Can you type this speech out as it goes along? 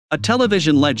A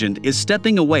television legend is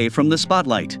stepping away from the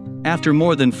spotlight after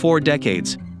more than 4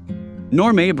 decades.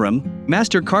 Norm Abram,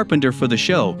 master carpenter for the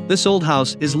show This Old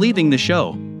House, is leaving the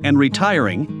show and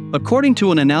retiring, according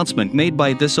to an announcement made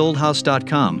by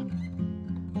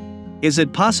thisoldhouse.com. Is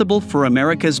it possible for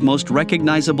America's most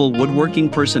recognizable woodworking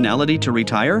personality to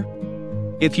retire?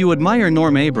 If you admire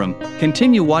Norm Abram,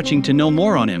 continue watching to know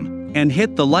more on him, and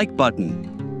hit the like button.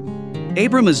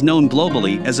 Abram is known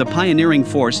globally as a pioneering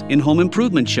force in home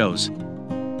improvement shows.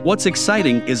 What's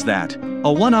exciting is that a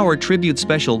 1-hour tribute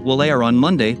special will air on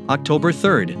Monday, October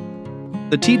 3rd.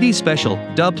 The TV special,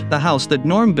 dubbed The House That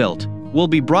Norm Built, will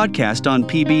be broadcast on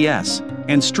PBS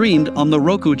and streamed on the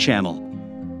Roku channel.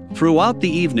 Throughout the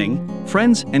evening,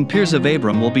 friends and peers of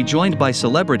Abram will be joined by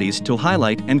celebrities to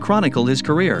highlight and chronicle his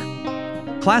career.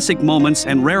 Classic moments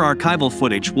and rare archival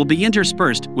footage will be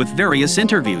interspersed with various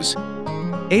interviews.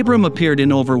 Abram appeared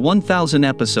in over 1,000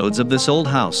 episodes of This Old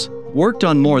House, worked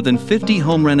on more than 50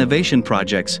 home renovation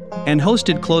projects, and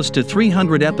hosted close to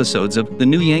 300 episodes of The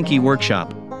New Yankee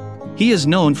Workshop. He is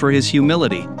known for his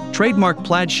humility, trademark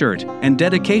plaid shirt, and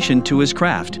dedication to his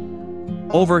craft.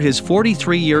 Over his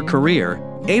 43-year career,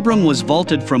 Abram was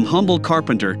vaulted from humble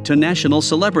carpenter to national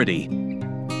celebrity.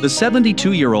 The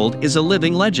 72-year-old is a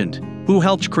living legend who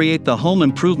helped create the home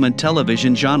improvement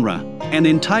television genre, and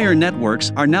entire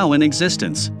networks are now in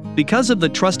existence because of the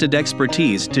trusted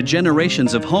expertise to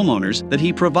generations of homeowners that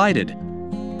he provided.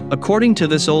 According to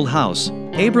This Old House,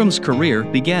 Abram's career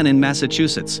began in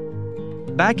Massachusetts.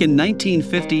 Back in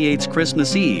 1958's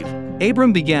Christmas Eve,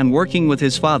 Abram began working with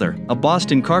his father, a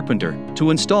Boston carpenter,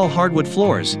 to install hardwood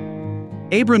floors.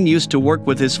 Abram used to work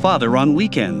with his father on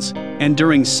weekends and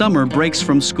during summer breaks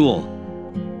from school.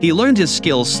 He learned his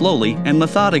skills slowly and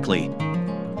methodically.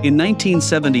 In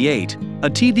 1978, a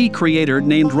TV creator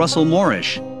named Russell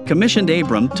Moorish commissioned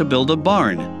Abram to build a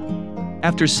barn.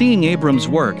 After seeing Abram's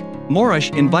work,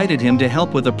 Moorish invited him to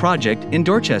help with a project in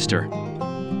Dorchester.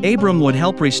 Abram would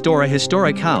help restore a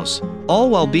historic house, all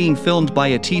while being filmed by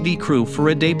a TV crew for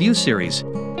a debut series.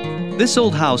 This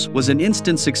Old House was an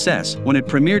instant success when it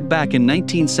premiered back in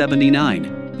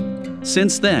 1979.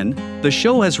 Since then, the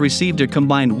show has received a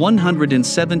combined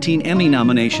 117 Emmy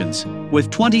nominations, with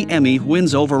 20 Emmy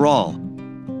wins overall.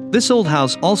 This Old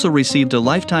House also received a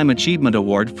Lifetime Achievement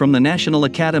Award from the National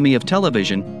Academy of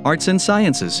Television, Arts and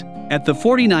Sciences, at the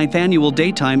 49th Annual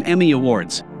Daytime Emmy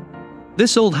Awards.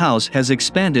 This Old House has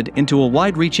expanded into a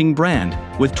wide-reaching brand,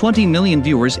 with 20 million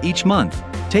viewers each month,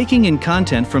 taking in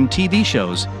content from TV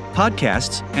shows,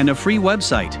 podcasts, and a free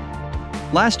website.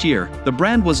 Last year, the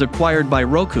brand was acquired by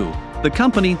Roku, the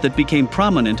company that became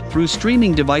prominent through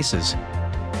streaming devices.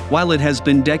 While it has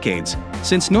been decades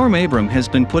since Norm Abram has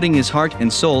been putting his heart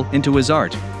and soul into his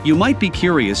art, you might be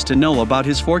curious to know about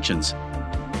his fortunes.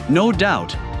 No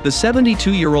doubt, the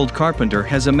 72-year-old carpenter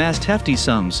has amassed hefty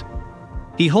sums.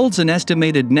 He holds an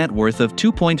estimated net worth of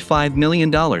 $2.5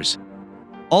 million.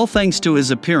 All thanks to his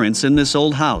appearance in This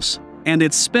Old House and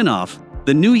its spin-off,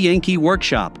 The New Yankee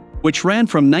Workshop, which ran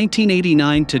from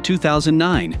 1989 to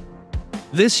 2009.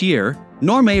 This year,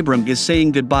 Norm Abram is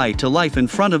saying goodbye to life in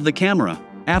front of the camera,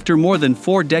 after more than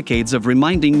 4 decades of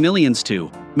reminding millions to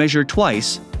measure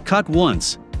twice, cut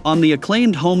once, on the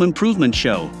acclaimed home improvement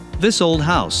show, This Old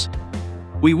House.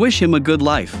 We wish him a good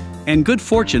life, and good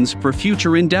fortunes for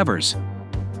future endeavors.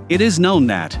 It is known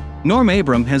that Norm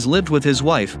Abram has lived with his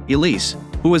wife, Elise,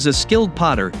 who is a skilled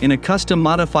potter in a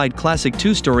custom-modified classic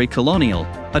 2-story colonial,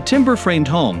 a timber-framed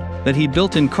home that he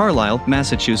built in Carlisle,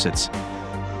 Massachusetts.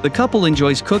 The couple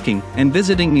enjoys cooking and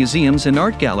visiting museums and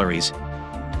art galleries.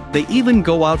 They even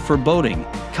go out for boating,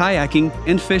 kayaking,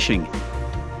 and fishing.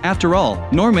 After all,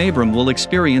 Norm Abram will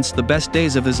experience the best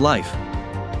days of his life.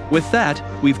 With that,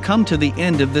 we've come to the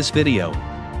end of this video.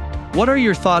 What are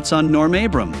your thoughts on Norm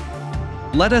Abram?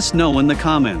 Let us know in the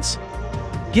comments.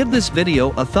 Give this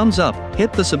video a thumbs up,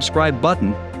 hit the subscribe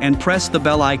button, and press the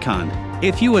bell icon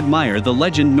if you admire the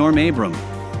legend Norm Abram.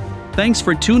 Thanks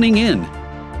for tuning in.